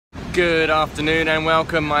Good afternoon and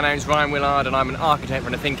welcome. My name's Rion and I'm an architect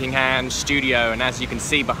from the Thinking Hand studio, and as you can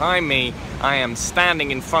see behind me I am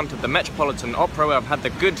standing in front of the Metropolitan Opera, where I've had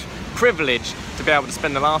the good privilege to be able to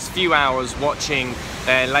spend the last few hours watching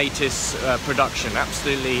their latest production.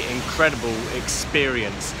 Absolutely incredible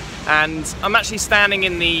experience. And I'm actually standing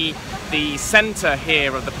in the centre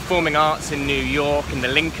here of the performing arts in New York, in the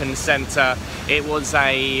Lincoln Center. It was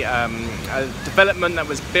a development that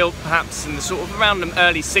was built perhaps in the sort of around the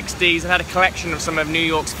early 60s. It had a collection of some of New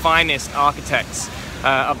York's finest architects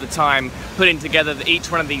of the time, putting together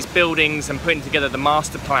each one of these buildings and putting together the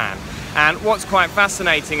master plan. And what's quite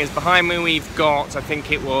fascinating is behind me we've got, I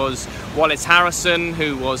think it was Wallace Harrisom,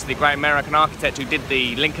 who was the great American architect who did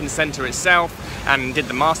the Lincoln Center itself and did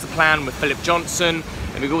the master plan with Philip Johnson.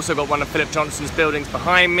 And we've also got one of Philip Johnson's buildings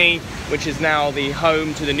behind me, which is now the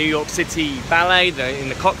home to the New York City Ballet in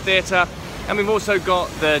the Koch Theatre. And we've also got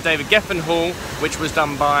the David Geffen Hall, which was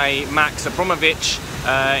done by Max Abramovic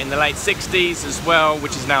in the late 60s as well,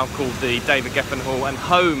 which is now called the David Geffen Hall and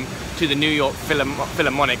home to the New York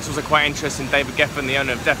Philharmonic. It's also quite interesting, David Geffen, the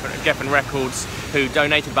owner of Geffen Records, who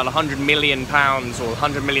donated about £100 million or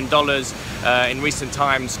 $100 million in recent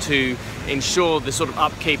times to ensure the sort of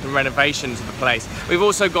upkeep and renovations of the place. We've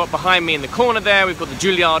also got behind me in the corner there, we've got the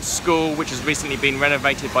Juilliard School, which has recently been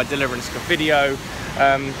renovated by Diller and Scofidio.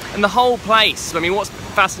 And the whole place, I mean, what's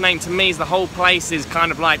fascinating to me is the whole place is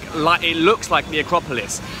kind of like it looks like the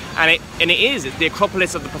Acropolis, and it is. It's the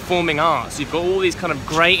Acropolis of the performing arts. You've got all these kind of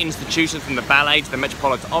great institutions, from the ballet to the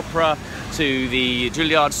Metropolitan Opera to the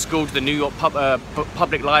Juilliard School to the New York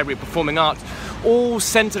Public Library of Performing Arts, all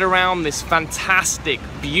centered around this fantastic,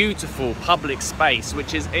 beautiful public space,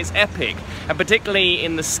 which is epic. And particularly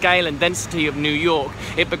in the scale and density of New York,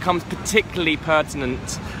 it becomes particularly pertinent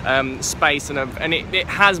space, and it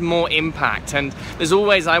has more impact. And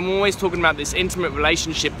I'm always talking about this intimate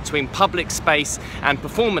relationship between public space and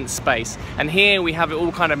performance space. And here we have it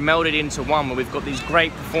all kind of melded into one, where we've got these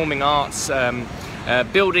great performing arts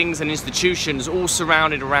buildings and institutions all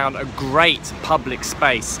surrounded around a great public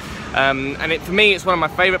space. And for me, it's one of my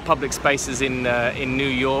favourite public spaces in New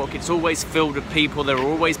York. It's always filled with people. There are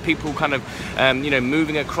always people kind of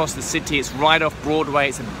moving across the city. It's right off Broadway.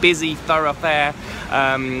 It's a busy thoroughfare.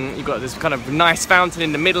 You've got this kind of nice fountain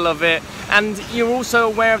in the middle of it, and you're also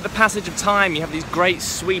aware of the passage of time. You have these great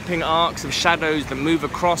sweeping arcs of shadows that move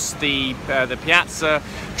across the piazza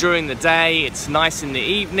during the day. It's nice in the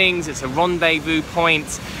evenings. It's a rendezvous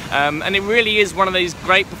point. And it really is one of these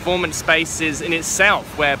great performance spaces in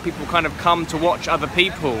itself, where people kind of come to watch other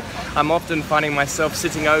people. I'm often finding myself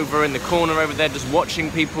sitting over in the corner over there, just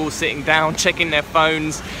watching people sitting down, checking their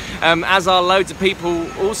phones, as are loads of people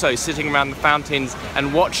also sitting around the fountains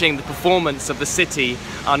and watching the performance of the city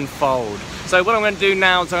unfold. So what I'm going to do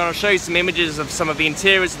now is I'm going to show you some images of some of the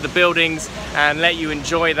interiors of the buildings and let you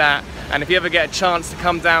enjoy that. And if you ever get a chance to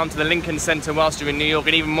come down to the Lincoln Center whilst you're in New York,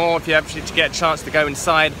 and even more if you actually get a chance to go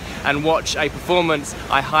inside and watch a performance,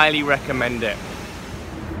 I highly recommend it.